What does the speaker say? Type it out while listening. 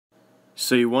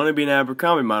So you want to be an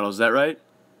Abercrombie model, is that right?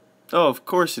 Oh, of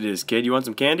course it is, kid. You want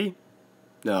some candy?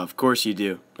 No, of course you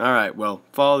do. Alright, well,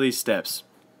 follow these steps.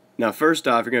 Now, first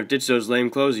off, you're going to ditch those lame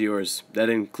clothes of yours. That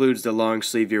includes the long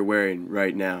sleeve you're wearing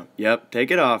right now. Yep,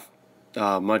 take it off.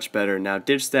 Ah, much better. Now,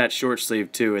 ditch that short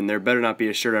sleeve, too, and there better not be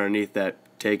a shirt underneath that.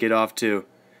 Take it off, too.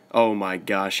 Oh my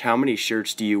gosh, how many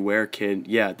shirts do you wear, kid?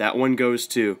 Yeah, that one goes,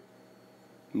 too.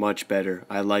 Much better.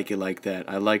 I like it like that.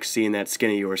 I like seeing that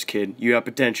skin of yours, kid. You have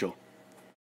potential.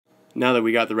 Now that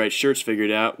we got the right shirts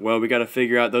figured out, well, we got to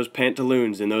figure out those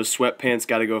pantaloons, and those sweatpants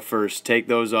got to go first. Take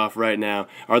those off right now.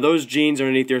 Are those jeans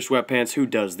underneath your sweatpants? Who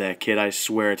does that, kid? I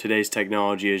swear, today's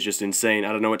technology is just insane.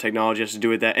 I don't know what technology has to do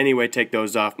with that. Anyway, take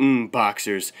those off.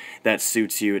 Boxers. That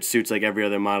suits you. It suits like every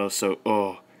other model, so,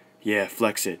 oh, yeah,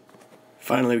 flex it.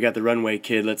 Finally, we got the runway,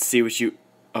 kid. Let's see what you...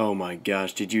 Oh my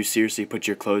gosh, did you seriously put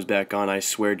your clothes back on? I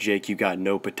swear, Jake, you got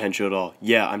no potential at all.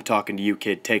 Yeah, I'm talking to you,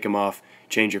 kid. Take them off.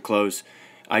 Change your clothes.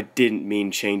 I didn't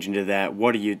mean change into that.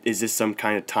 What are you, is this some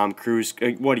kind of Tom Cruise?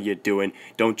 What are you doing?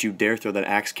 Don't you dare throw that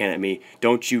axe can at me.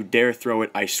 Don't you dare throw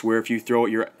it. I swear if you throw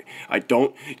it,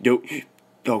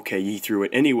 okay, you threw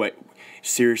it. Anyway,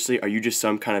 seriously, are you just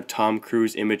some kind of Tom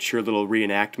Cruise immature little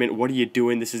reenactment? What are you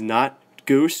doing? This is not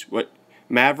Goose. What?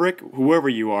 Maverick? Whoever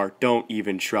you are, don't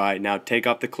even try. Now take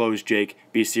off the clothes, Jake.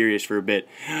 Be serious for a bit.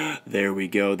 There we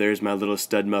go. There's my little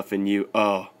stud muffin, you.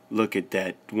 Oh. Look at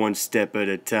that. One step at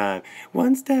a time.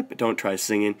 One step. Don't try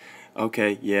singing.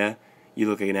 Okay, yeah. You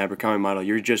look like an Abercrombie model.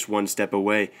 You're just one step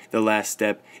away. The last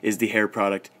step is the hair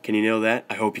product. Can you nail that?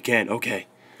 I hope you can. Okay.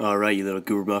 Alright, you little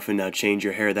goober muffin. Now change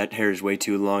your hair. That hair is way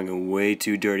too long and way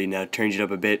too dirty. Now change it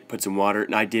up a bit. Put some water.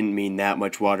 I didn't mean that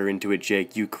much water into it,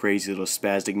 Jake. You crazy little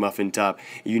spastic muffin top.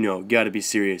 You know, gotta be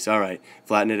serious. Alright,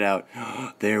 flatten it out.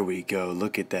 There we go.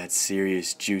 Look at that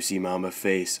serious, juicy mama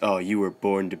face. Oh, you were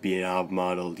born to be an ob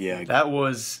model. Yeah. That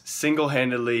was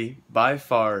single-handedly, by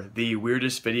far, the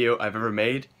weirdest video I've ever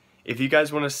made. If you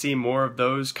guys want to see more of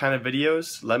those kind of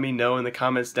videos, let me know in the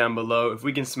comments down below. If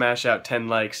we can smash out 10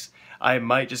 likes, I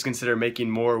might just consider making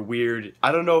more weird.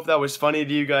 I don't know if that was funny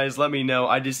to you guys. Let me know.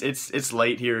 It's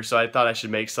late here, so I thought I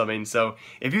should make something. So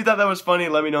if you thought that was funny,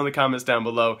 let me know in the comments down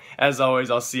below. As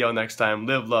always, I'll see y'all next time.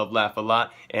 Live, love, laugh a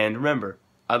lot, and remember,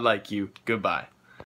 I like you. Goodbye.